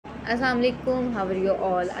Assalamu alaikum, how are you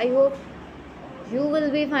all? I hope you will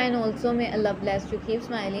be fine also. May Allah bless you, keep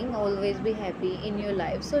smiling, always be happy in your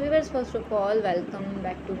life. So viewers, first of all, welcome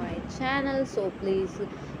back to my channel. So please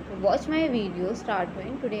watch my video start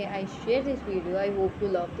when today I share this video. I hope you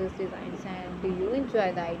love this designs and you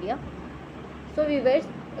enjoy the idea. So viewers,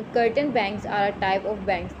 curtain bangs are a type of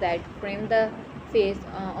bangs that frame the face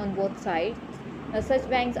on both sides. Such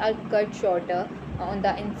bangs are cut shorter on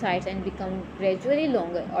the insides and become gradually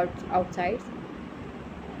longer outsides.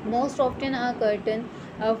 Most often a curtain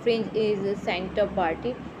fringe is center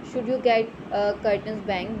party. Should you get curtains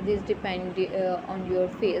bang, this depend on your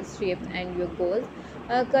face shape and your goals.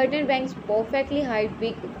 Curtain bangs perfectly hide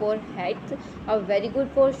big foreheads, are very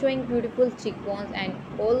good for showing beautiful cheekbones and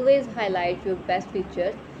always highlight your best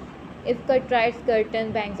features. If cut-right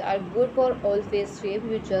curtain bangs are good for all face shape,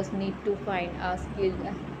 you just need to find a skilled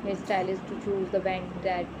hairstylist to choose the bangs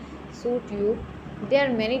that suit you. There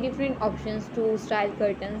are many different options to style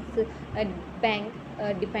curtains bang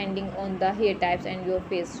depending on the hair types and your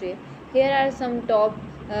face shape. Here are some top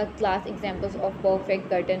class examples of perfect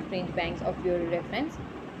curtain fringe bangs of your reference.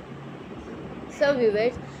 So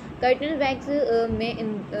viewers, curtain bangs may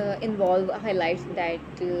involve highlights that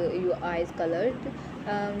your eyes colored.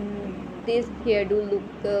 This hairdo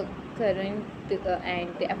look current and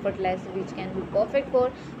effortless, which can be perfect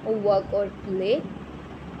for work or play.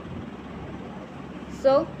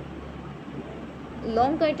 So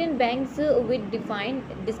long curtain bangs with defined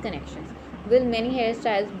disconnections. Will many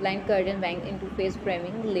hairstyles blend curtain bangs into face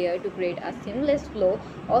framing layer to create a seamless flow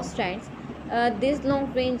of strands. This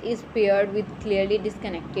long fringe is paired with clearly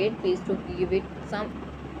disconnected piece to give it some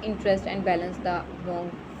interest and balance the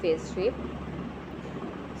long face shape.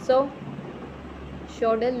 So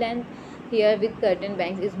shoulder length here with curtain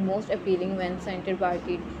bangs is most appealing when center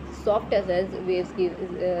parted. Soft tassels waves give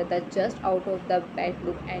the just out of the bed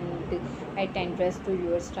look and add interest to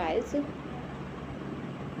your styles.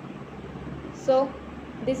 So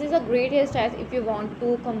this is a great hairstyle if you want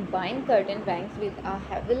to combine curtain bangs with a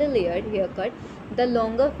heavily layered haircut. The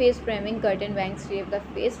longer face framing curtain bangs shape the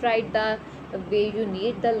face right the way you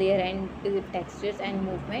need the layer and textures and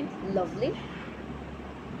movement. Lovely.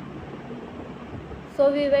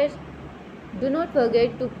 So viewers, do not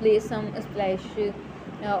forget to place some splash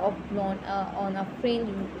of blonde on a fringe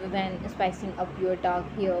when spicing up your dark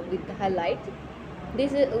hair with highlights.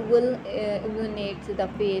 This will illuminate the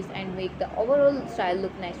face and make the overall style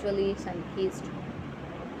look naturally sun-kissed.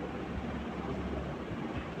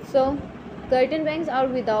 So, curtain bangs are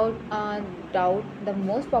without a doubt the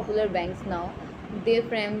most popular bangs now. They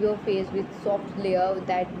frame your face with soft layer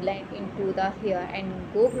that blend into the hair and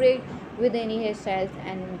go great with any hairstyles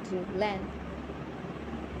and length.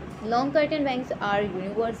 Long curtain bangs are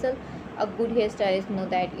universal. A good hairstylist know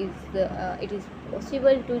that it is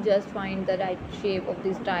possible to just find the right shape of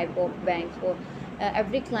this type of bangs for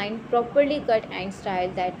every client. Properly cut and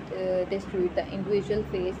style that they suit the individual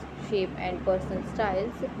face shape and personal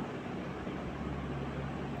styles.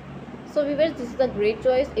 So viewers, this is a great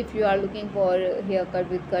choice if you are looking for a haircut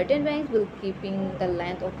with curtain bangs while keeping the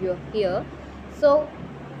length of your hair. So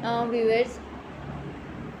viewers,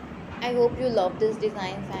 I hope you love this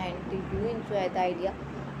designs and you enjoy the idea.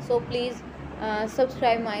 So please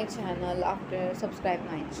subscribe my channel. After subscribe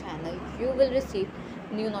my channel, you will receive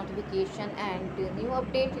new notification and new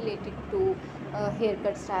update related to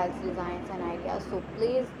haircut styles, designs and ideas. So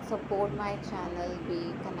please support my channel,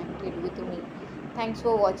 be connected with me. Thanks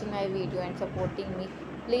for watching my video and supporting me.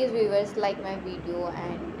 Please viewers like my video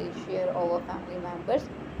and share our family members.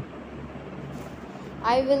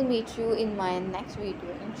 I will meet you in my next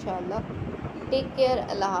video, inshallah. Take care,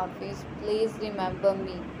 Allah Hafiz. Please remember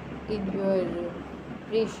me in your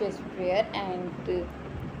precious prayer, and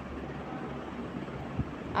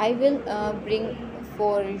I will bring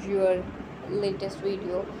for your latest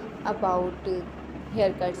video about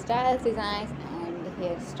haircut styles, designs, and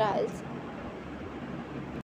hairstyles.